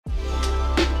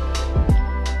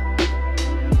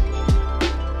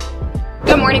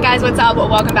Good morning guys, what's up?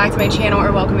 Welcome back to my channel,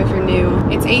 or welcome if you're new.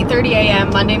 It's 8:30 a.m.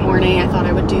 Monday morning. I thought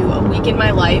I would do a week in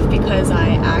my life because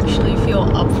I actually feel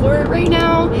up for it right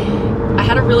now. I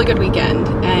had a really good weekend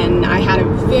and I had a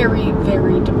very,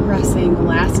 very depressing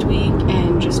last week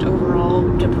and just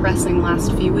overall depressing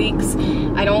last few weeks.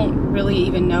 I don't really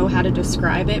even know how to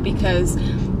describe it because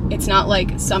it's not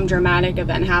like some dramatic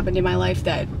event happened in my life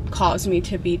that caused me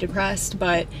to be depressed,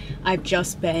 but I've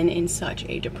just been in such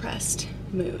a depressed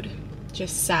mood.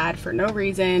 Just sad for no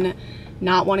reason,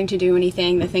 not wanting to do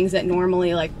anything. The things that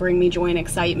normally like bring me joy and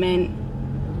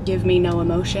excitement give me no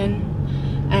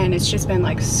emotion. And it's just been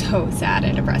like so sad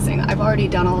and depressing. I've already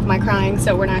done all of my crying,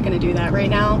 so we're not gonna do that right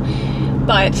now.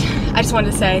 But I just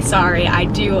wanted to say sorry. I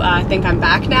do think I'm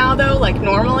back now though, like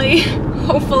normally,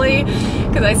 hopefully,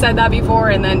 because I said that before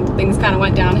and then things kind of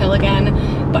went downhill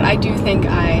again. But I do think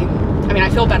I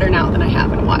feel better now than I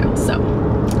have in a while. So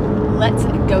let's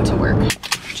go to work.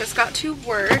 Just got to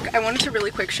work. I wanted to really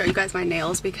quick show you guys my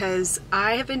nails because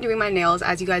I have been doing my nails,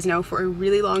 as you guys know, for a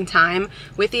really long time.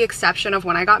 With the exception of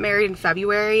when I got married in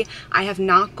February, I have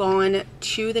not gone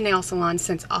to the nail salon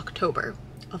since October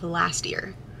of last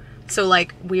year. So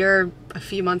like we're a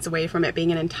few months away from it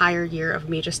being an entire year of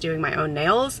me just doing my own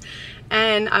nails.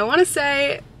 And I want to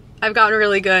say I've gotten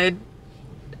really good.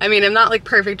 I mean, I'm not like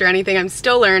perfect or anything. I'm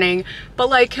still learning, but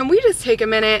like, can we just take a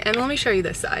minute and let me show you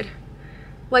this side?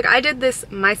 Like I did this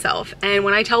myself, and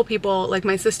when I tell people, like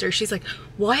my sister, she's like,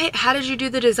 what? How did you do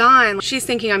the design? She's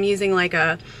thinking I'm using like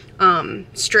a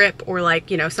strip or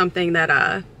like, you know, something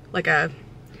that like a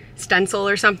stencil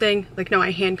or something. Like no,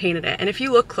 I hand painted it. And if you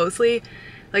look closely,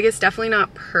 like it's definitely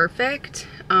not perfect.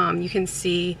 You can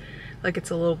see like it's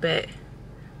a little bit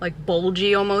like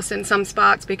bulgy almost in some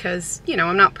spots because, you know,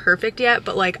 I'm not perfect yet,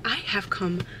 but like I have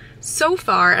come so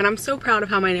far and I'm so proud of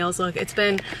how my nails look. It's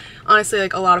been honestly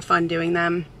like a lot of fun doing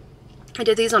them. I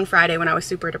did these on Friday when I was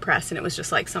super depressed and it was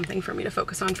just like something for me to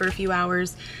focus on for a few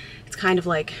hours. It's kind of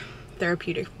like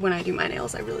therapeutic when I do my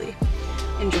nails. I really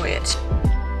enjoy it.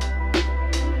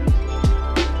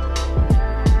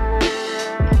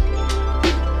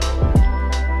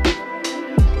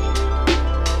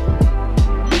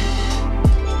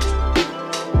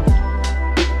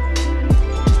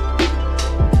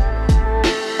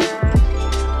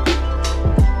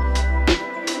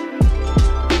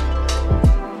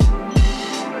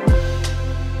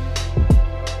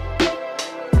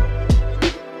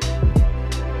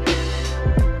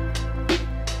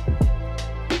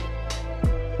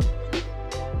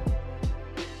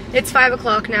 It's 5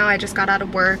 o'clock now. I just got out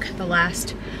of work. The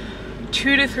last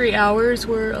 2 to 3 hours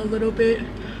were a little bit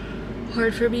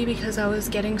hard for me because I was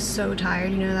getting so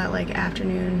tired. You know, that like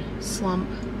afternoon slump.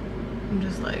 I'm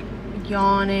just like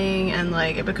yawning and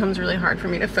like it becomes really hard for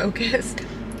me to focus.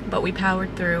 But we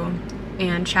powered through,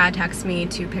 and Chad texted me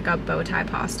to pick up bow tie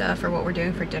pasta for what we're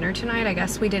doing for dinner tonight. I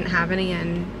guess we didn't have any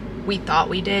and we thought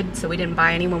we did, so we didn't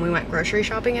buy any when we went grocery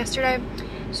shopping yesterday.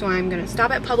 So I'm gonna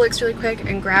stop at Publix really quick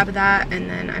and grab that, and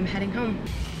then I'm heading home.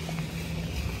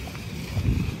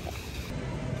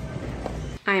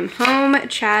 I am home.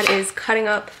 Chad is cutting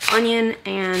up onion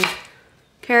and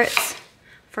carrots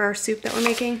for our soup that we're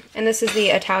making. And this is the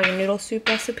Italian noodle soup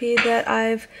recipe that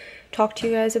I've talked to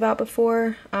you guys about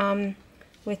before,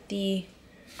 with the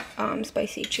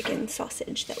spicy chicken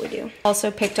sausage that we do. Also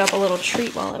picked up a little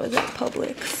treat while I was at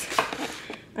Publix.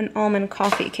 An almond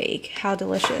coffee cake. How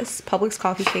delicious. Publix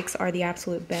coffee cakes are the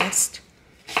absolute best.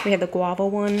 We had the guava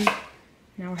one.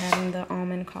 Now we're having the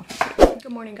almond coffee cake.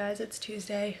 Good morning guys, it's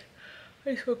Tuesday.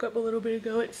 I just woke up a little bit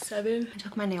ago at 7. I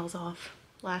took my nails off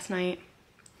last night.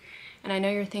 And I know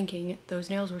you're thinking, those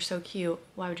nails were so cute,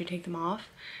 why would you take them off?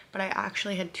 But I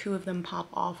actually had 2 of them pop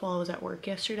off while I was at work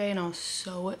yesterday, and I was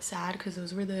so sad because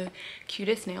those were the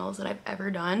cutest nails that I've ever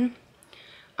done.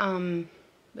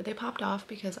 But they popped off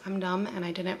because I'm dumb and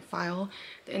I didn't file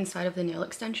the inside of the nail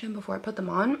extension before I put them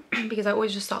on because I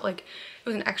always just thought like it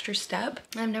was an extra step.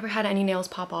 I've never had any nails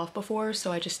pop off before,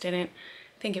 so I just didn't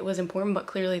think it was important, but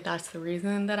clearly that's the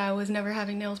reason that I was never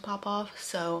having nails pop off.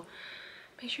 So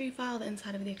make sure you file the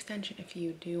inside of the extension if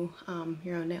you do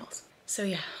your own nails. So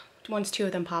yeah, once 2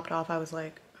 of them popped off, I was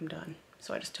like, I'm done.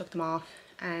 So I just took them off,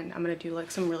 and I'm gonna do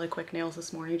like some really quick nails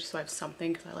this morning just so I have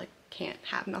something, because I like can't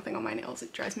have nothing on my nails.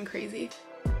 It drives me crazy.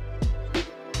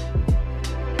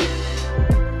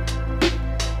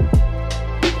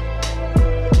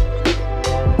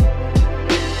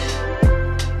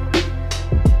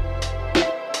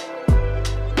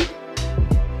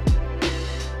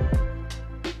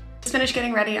 Finished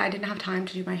getting ready. I didn't have time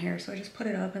to do my hair, so I just put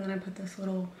it up, and then I put this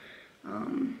little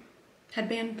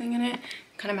headband thing in it.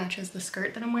 Kind of matches the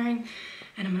skirt that I'm wearing.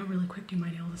 And I'm gonna really quick do my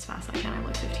nails as fast as I can. I have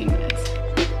like 15 minutes.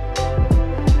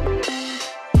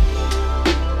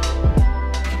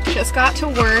 Just got to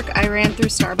work. I ran through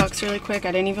Starbucks really quick.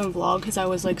 I didn't even vlog because I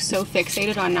was like so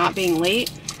fixated on not being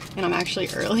late, and I'm actually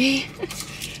early.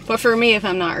 But for me, if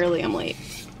I'm not early, I'm late.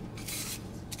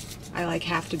 I like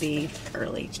have to be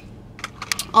early.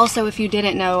 Also, if you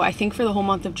didn't know, I think for the whole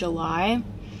month of July,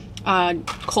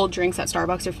 cold drinks at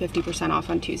Starbucks are 50% off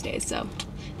on Tuesdays, so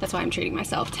that's why I'm treating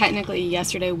myself. Technically,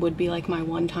 yesterday would be like my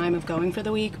one time of going for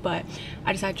the week, but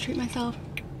I decided to treat myself.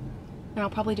 And I'll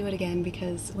probably do it again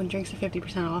because when drinks are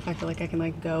 50% off, I feel like I can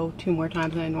like go 2 more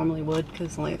times than I normally would because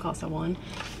it's only the cost of 1.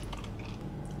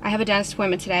 I have a dentist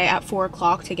appointment today at 4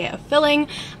 o'clock to get a filling.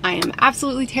 I am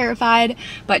absolutely terrified,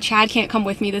 but Chad can't come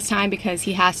with me this time because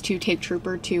he has to take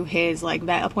Trooper to his like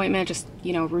vet appointment, just,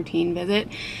 you know, routine visit.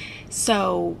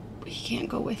 So he can't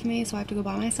go with me, so I have to go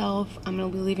by myself. I'm gonna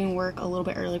be leaving work a little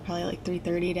bit early, probably like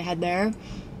 3:30 to head there.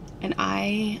 And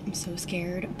I am so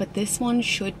scared, but this one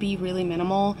should be really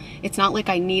minimal. It's not like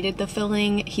I needed the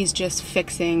filling. He's just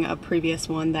fixing a previous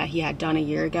one that he had done a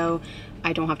year ago.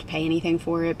 I don't have to pay anything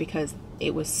for it because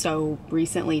it was so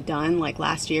recently done, like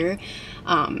last year.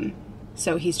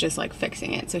 So he's just like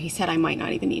fixing it. So he said I might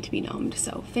not even need to be numbed.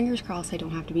 So fingers crossed I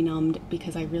don't have to be numbed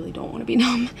because I really don't want to be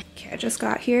numb. Okay, I just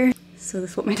got here. So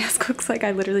this is what my desk looks like. I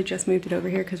literally just moved it over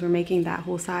here because we're making that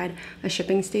whole side a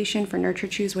shipping station for Nurture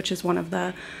Chews, which is one of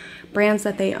the brands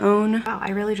that they own. Wow,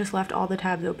 I really just left all the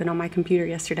tabs open on my computer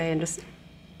yesterday and just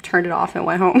turned it off and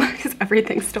went home because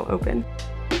everything's still open.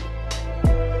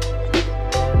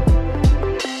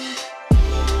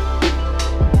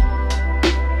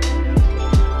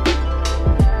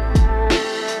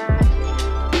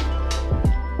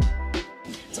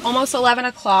 It's almost 11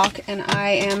 o'clock and I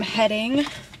am heading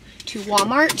to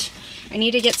Walmart. I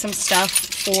need to get some stuff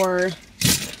for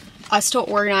us to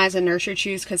organize and Nurture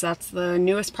Chews because that's the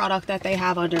newest product that they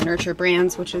have under Nurture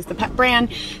Brands, which is the pet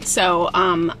brand. So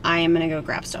I am gonna go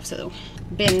grab stuff, so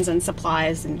bins and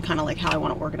supplies and kind of like how I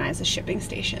want to organize the shipping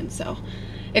station. So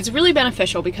it's really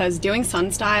beneficial because doing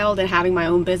Sunstyled and having my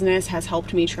own business has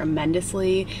helped me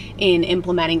tremendously in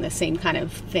implementing the same kind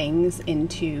of things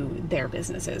into their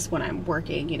businesses when I'm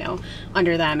working, you know,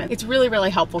 under them. It's really, really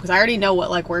helpful because I already know what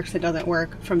like works and doesn't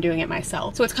work from doing it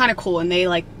myself. So it's kind of cool, and they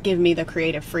like give me the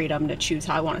creative freedom to choose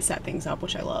how I want to set things up,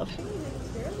 which I love.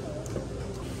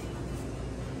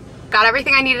 Got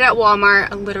everything I needed at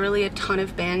Walmart, literally a ton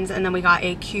of bins, and then we got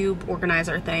a cube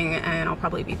organizer thing, and I'll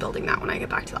probably be building that when I get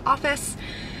back to the office.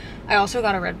 I also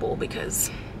got a Red Bull because,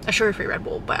 a sugar-free Red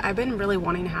Bull, but I've been really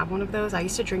wanting to have one of those. I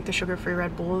used to drink the sugar-free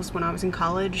Red Bulls when I was in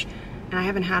college, and I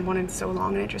haven't had one in so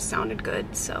long, and it just sounded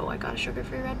good, so I got a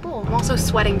sugar-free Red Bull. I'm also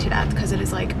sweating to death because it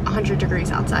is like 100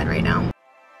 degrees outside right now.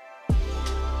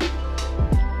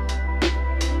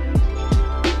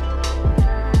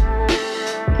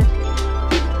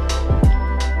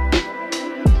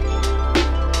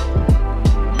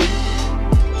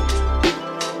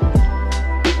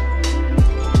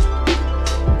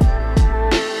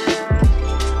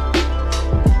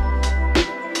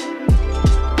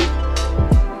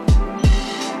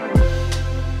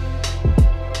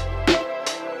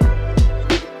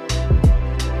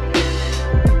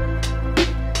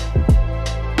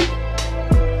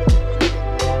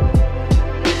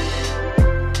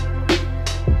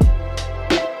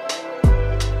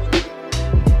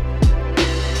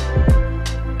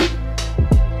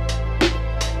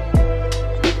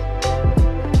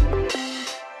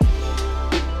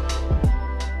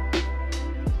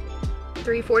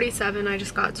 .47, I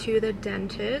just got to the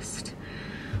dentist.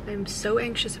 I'm so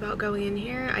anxious about going in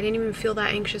here. I didn't even feel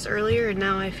that anxious earlier, and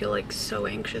now I feel like so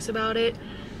anxious about it.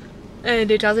 And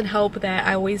it doesn't help that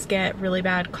I always get really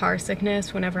bad car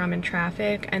sickness whenever I'm in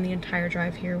traffic, and the entire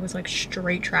drive here was like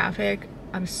straight traffic.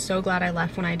 I'm so glad I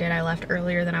left when I did. I left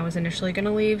earlier than I was initially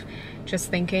gonna leave, just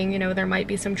thinking, you know, there might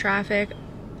be some traffic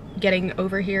getting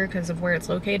over here because of where it's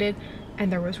located, and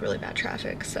there was really bad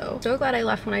traffic. So glad I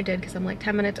left when I did because I'm like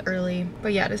 10 minutes early.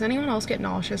 But yeah, does anyone else get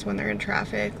nauseous when they're in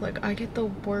traffic? Like, I get the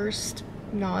worst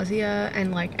nausea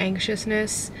and like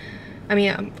anxiousness. I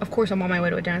mean, of course I'm on my way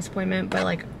to a dentist appointment, but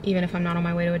like even if I'm not on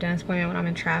my way to a dentist appointment, when I'm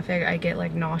in traffic, I get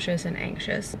like nauseous and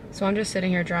anxious. So I'm just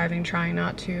sitting here driving, trying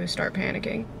not to start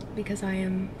panicking because I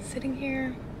am sitting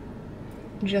here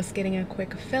just getting a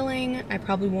quick filling. I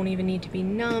probably won't even need to be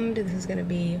numbed. This is gonna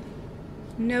be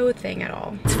no thing at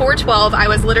all. It's 4:12. I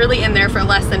was literally in there for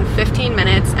less than 15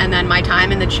 minutes, and then my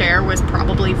time in the chair was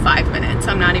probably 5 minutes.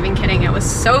 I'm not even kidding. It was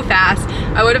so fast.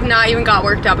 I would have not even got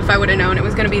worked up if I would have known it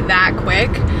was gonna be that quick.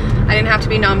 I didn't have to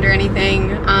be numbed or anything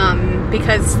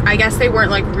because I guess they weren't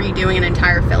like redoing an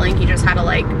entire filling. He just had to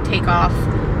like take off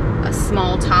a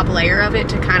small top layer of it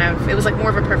to kind of, it was like more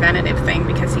of a preventative thing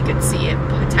because he could see it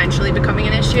potentially becoming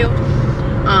an issue.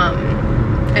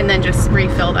 And then just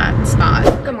refill that spot.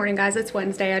 Good morning guys, it's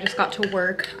Wednesday. I just got to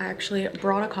work. I actually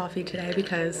brought a coffee today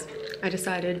because I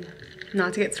decided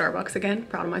not to get Starbucks again.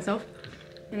 Proud of myself.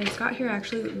 And I just got here, I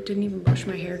actually didn't even brush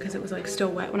my hair because it was like still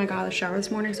wet when I got out of the shower this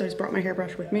morning, so I just brought my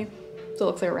hairbrush with me. So it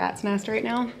looks like a rat's nest right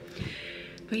now.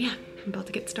 But yeah, I'm about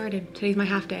to get started. Today's my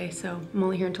half day, so I'm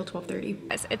only here until 12:30.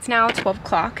 It's now 12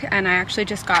 o'clock and I actually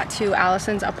just got to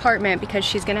Allison's apartment because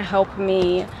she's gonna help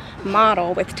me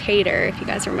model with Tater. If you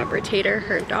guys remember Tater,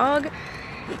 her dog.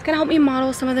 It's gonna help me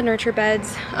model some of the nurture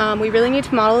beds. We really need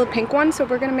to model the pink one, so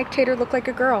we're gonna make Tater look like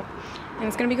a girl. And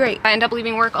it's gonna be great. I end up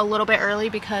leaving work a little bit early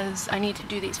because I need to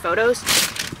do these photos.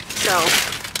 So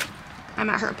I'm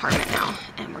at her apartment now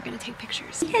and we're gonna take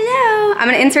pictures. Hello! I'm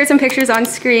gonna insert some pictures on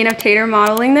screen of Tater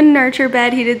modeling the nurture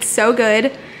bed. He did so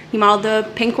good. He modeled the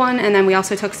pink one and then we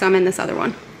also took some in this other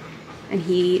one. And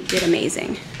he did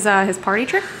amazing. Is his party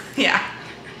trick? Yeah.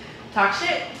 Talk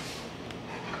shit.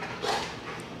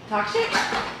 Talk shit.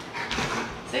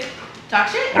 Say, talk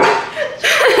shit.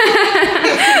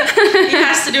 He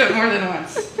has to do it more than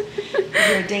once.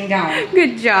 You're a ding dong.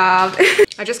 Good job.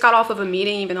 I just got off of a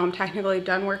meeting, even though I'm technically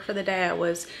done work for the day. I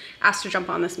was asked to jump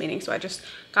on this meeting, so I just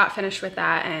got finished with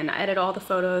that and I edited all the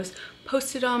photos,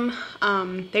 posted them.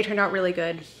 They turned out really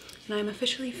good. And I'm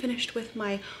officially finished with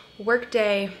my work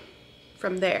day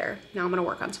from there. Now I'm gonna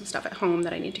work on some stuff at home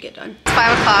that I need to get done. It's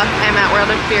 5 o'clock. I'm at World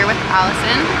of Beer with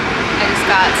Allison. I just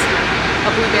got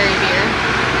a blueberry beer.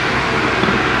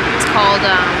 It's called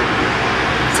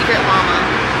Secret Llama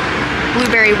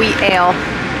Blueberry Wheat Ale.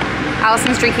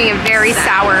 Allison's drinking a very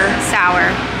sour,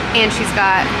 and she's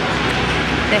got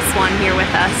this one here with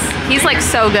us. He's like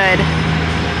so good.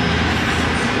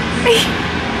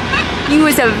 He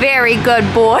was a very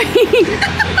good boy.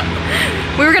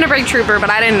 We were gonna bring Trooper, but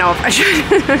I didn't know if I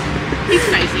should. He's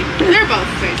spicy. They're both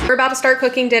spicy. We're about to start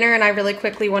cooking dinner and I really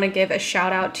quickly want to give a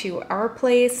shout out to our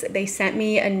place. They sent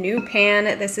me a new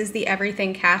pan. This is the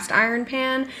Everything cast iron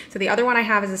pan. So the other one I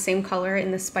have is the same color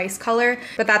in the spice color,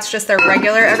 but that's just their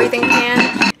regular Everything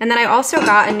pan. And then I also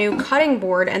got a new cutting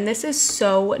board and this is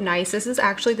so nice. This is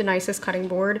actually the nicest cutting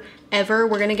board ever.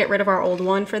 We're gonna get rid of our old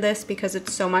one for this because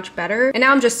it's so much better. And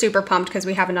now I'm just super pumped because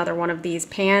we have another one of these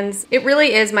pans. It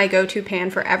really is my go-to pan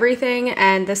for everything.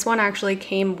 And this one actually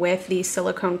came with these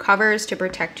silicone covers to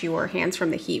protect your hands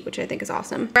from the heat, which I think is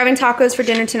awesome. We're having tacos for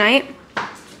dinner tonight.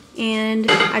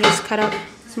 And I just cut up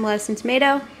some lettuce and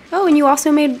tomato. Oh, and you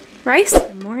also made rice?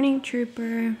 Good morning,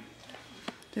 Trooper.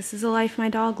 This is the life my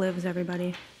dog lives,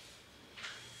 everybody.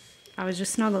 I was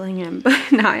just snuggling him,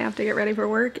 but now I have to get ready for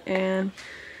work and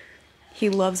he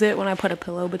loves it when I put a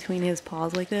pillow between his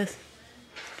paws like this.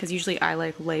 Because usually I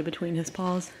like lay between his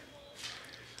paws.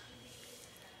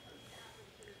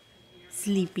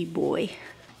 Sleepy boy.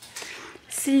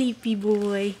 Sleepy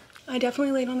boy. I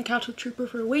definitely laid on the couch with Trooper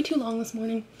for way too long this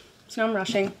morning. So now I'm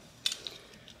rushing.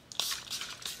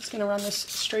 Just gonna run this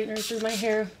straightener through my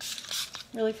hair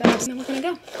really fast and then we're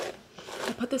gonna go.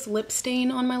 I put this lip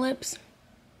stain on my lips.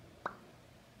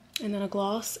 And then a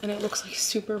gloss, and it looks like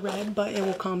super red, but it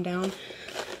will calm down.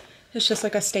 It's just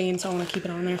like a stain, so I want to keep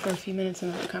it on there for a few minutes,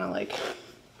 and then it kind of like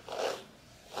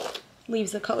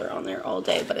leaves the color on there all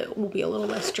day, but it will be a little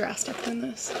less drastic than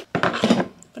this.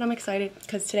 But I'm excited,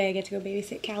 because today I get to go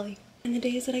babysit Callie. And the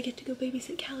days that I get to go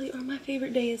babysit Callie are my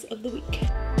favorite days of the week.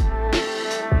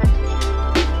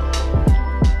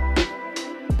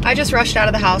 I just rushed out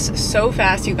of the house so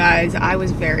fast, you guys. I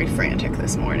was very frantic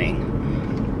this morning.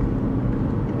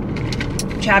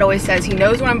 Chad always says he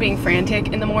knows when I'm being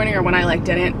frantic in the morning or when I like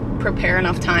didn't prepare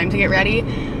enough time to get ready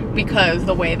because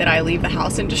the way that I leave the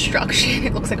house in destruction,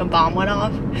 it looks like a bomb went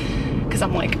off because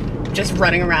I'm like just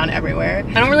running around everywhere.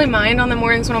 I don't really mind on the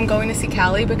mornings when I'm going to see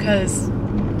Callie because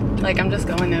like I'm just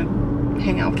going to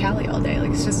hang out with Callie all day.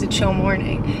 Like it's just a chill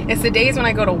morning. It's the days when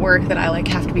I go to work that I like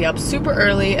have to be up super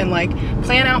early and like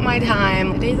plan out my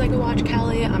time. The days I go watch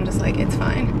Callie, I'm just like, it's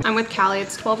fine. I'm with Callie.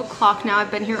 It's 12 o'clock now.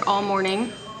 I've been here all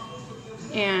morning.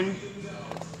 And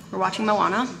we're watching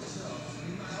Moana.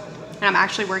 And I'm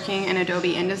actually working in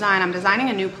Adobe InDesign. I'm designing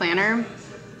a new planner,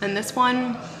 and this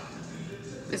one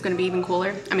is gonna be even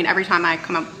cooler. I mean, every time I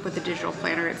come up with a digital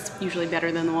planner, it's usually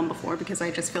better than the one before because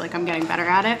I just feel like I'm getting better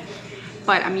at it.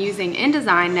 But I'm using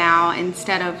InDesign now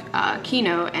instead of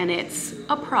Keynote, and it's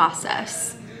a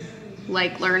process,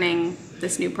 like learning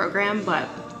this new program, but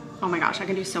oh my gosh, I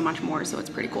can do so much more, so it's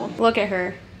pretty cool. Look at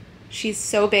her. She's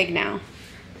so big now.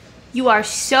 You are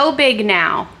so big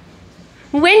now.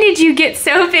 When did you get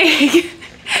so big?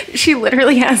 She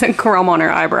literally has a crumb on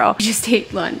her eyebrow. She just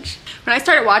ate lunch. When I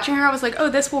started watching her, I was like, oh,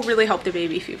 this will really help the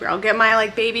baby fever. I'll get my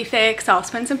like baby fix, I'll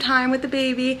spend some time with the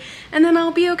baby, and then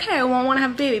I'll be okay. I won't want to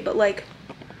have a baby, but like,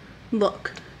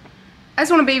 look. I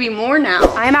just want a baby more now.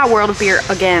 I am at World of Beer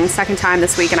again, second time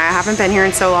this week, and I haven't been here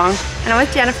in so long. And I'm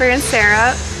with Jennifer and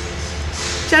Sarah.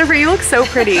 Jennifer, you look so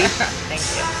pretty. Thank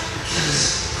you.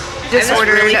 Just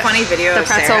ordered a really funny video the of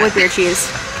pretzel Sarah. with beer cheese.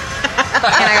 And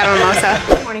I got a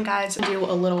mimosa. Good morning, guys. I'll do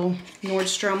a little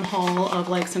Nordstrom haul of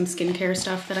like some skincare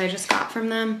stuff that I just got from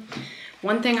them.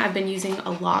 One thing I've been using a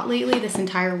lot lately this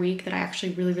entire week that I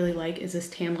actually really like is this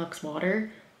Tan Luxe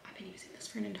water. I've been using this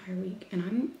for an entire week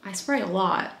and I spray a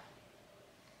lot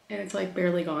and it's like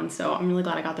barely gone, so I'm really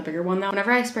glad I got the bigger one though.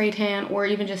 Whenever I spray tan or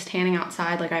even just tanning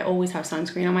outside, like I always have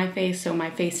sunscreen on my face, so my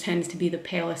face tends to be the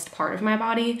palest part of my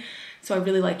body. So I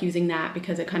really like using that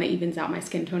because it kind of evens out my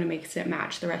skin tone and makes it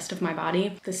match the rest of my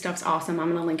body. This stuff's awesome.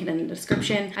 I'm gonna link it in the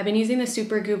description. I've been using the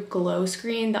Supergoop Glow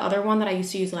Screen. The other one that I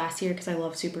used to use last year because I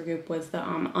love Supergoop was the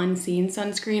Unseen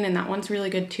sunscreen, and that one's really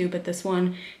good too, but this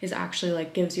one is actually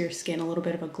like gives your skin a little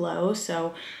bit of a glow.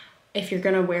 So if you're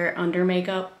gonna wear it under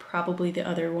makeup, probably the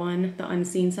other one, the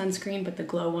Unseen sunscreen, but the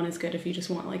Glow one is good if you just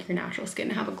want like your natural skin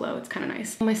to have a glow. It's kind of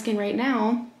nice. My skin right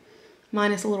now,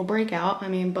 minus a little breakout, I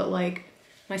mean, but like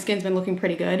my skin's been looking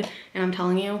pretty good, and I'm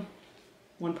telling you,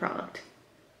 one product,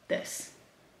 this,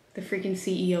 the freaking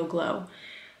CEO Glow.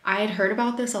 I had heard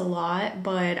about this a lot,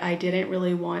 but I didn't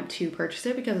really want to purchase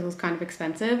it because it was kind of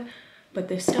expensive, but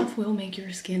this stuff will make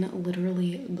your skin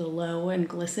literally glow and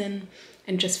glisten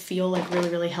and just feel like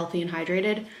really healthy and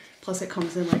hydrated. Plus it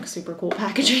comes in like super cool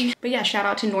packaging. But yeah, shout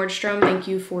out to Nordstrom. Thank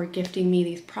you for gifting me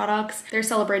these products. They're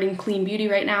celebrating clean beauty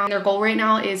right now. Their goal right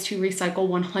now is to recycle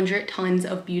 100 tons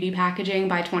of beauty packaging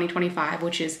by 2025,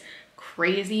 which is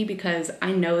crazy because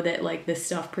I know that like this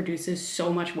stuff produces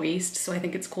so much waste. So I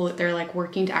think it's cool that they're like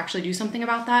working to actually do something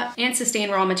about that and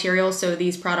sustain raw materials. So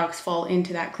these products fall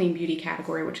into that clean beauty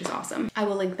category, which is awesome. I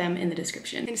will link them in the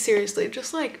description. And seriously,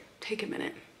 just like take a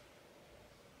minute.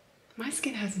 My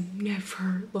skin has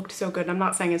never looked so good. And I'm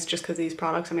not saying it's just because of these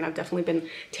products. I mean, I've definitely been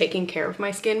taking care of my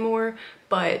skin more,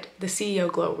 but the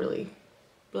CEO Glow really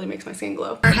makes my skin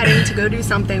glow. We're heading to go do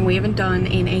something we haven't done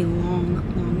in a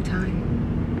long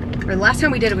time. Or the last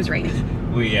time we did it was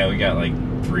raining. We got like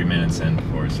 3 minutes in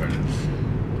before it started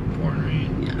pouring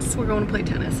rain. Yes, we're going to play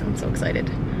tennis. I'm so excited.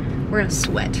 We're gonna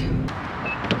sweat.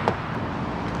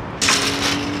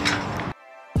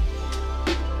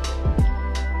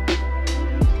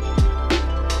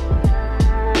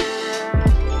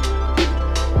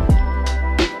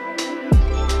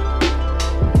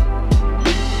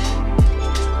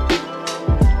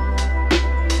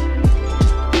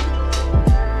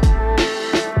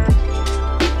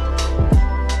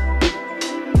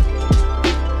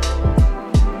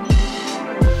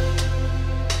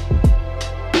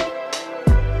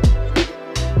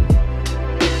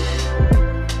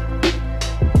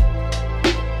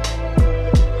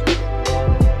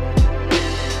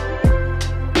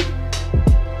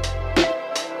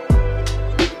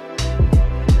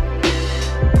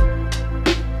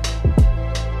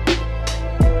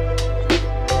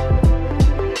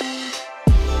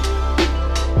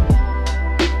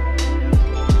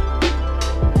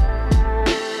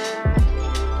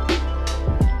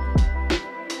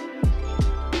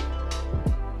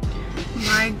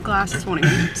 Glasses won't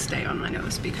even stay on my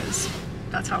nose because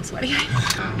that's how sweaty I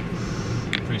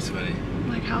am. Pretty sweaty.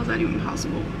 Like, how is that even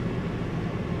possible?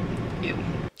 Ew.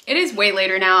 It is way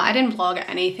later now. I didn't vlog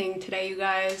anything today, you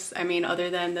guys. I mean, other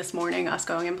than this morning, us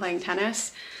going and playing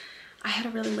tennis. I had a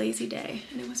really lazy day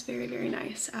and it was very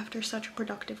nice after such a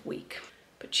productive week.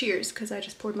 But cheers, because I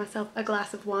just poured myself a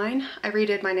glass of wine. I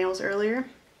redid my nails earlier.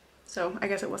 So I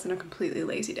guess it wasn't a completely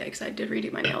lazy day because I did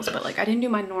redo my nails, but like I didn't do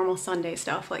my normal Sunday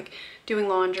stuff like doing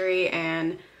laundry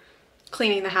and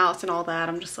cleaning the house and all that.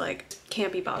 I'm just like,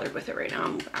 can't be bothered with it right now.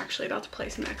 I'm actually about to play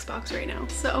some Xbox right now.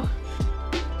 So